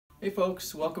Hey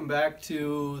folks, welcome back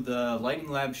to the Lighting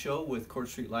Lab show with Court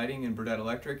Street Lighting and Burdett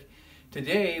Electric.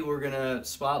 Today we're going to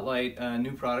spotlight a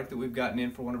new product that we've gotten in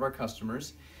for one of our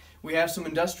customers. We have some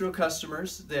industrial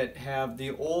customers that have the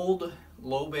old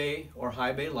low bay or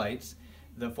high bay lights,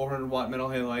 the 400 watt metal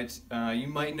halide lights. You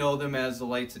might know them as the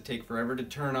lights that take forever to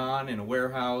turn on in a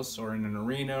warehouse or in an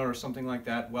arena or something like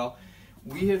that. Well,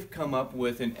 we have come up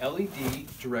with an LED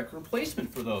direct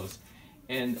replacement for those.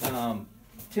 And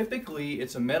typically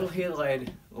it's a metal halide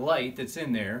light that's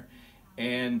in there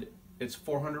and it's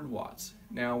 400 watts.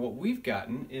 Now what we've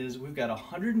gotten is we've got a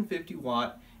 150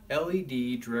 watt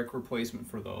LED direct replacement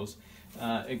for those.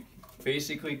 It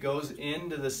basically goes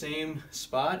into the same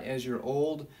spot as your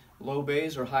old low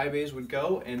bays or high bays would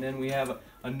go, and then we have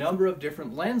a number of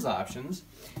different lens options.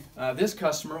 This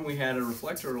customer, we had a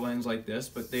reflector lens like this,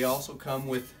 but they also come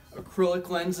with acrylic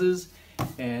lenses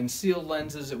and sealed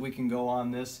lenses that we can go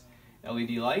on this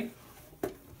LED light,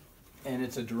 and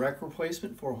it's a direct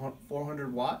replacement for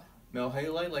 400 watt metal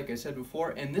halide, like I said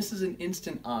before, and this is an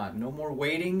instant on. No more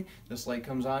waiting. This light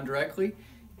comes on directly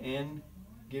and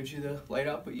gives you the light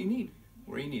output you need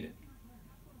where you need it.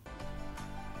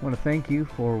 I want to thank you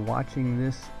for watching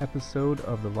this episode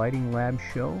of the Lighting Lab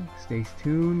show. Stay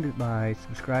tuned by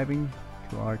subscribing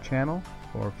to our channel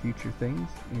for future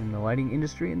things in the lighting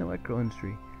industry and the electrical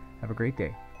industry. Have a great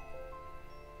day.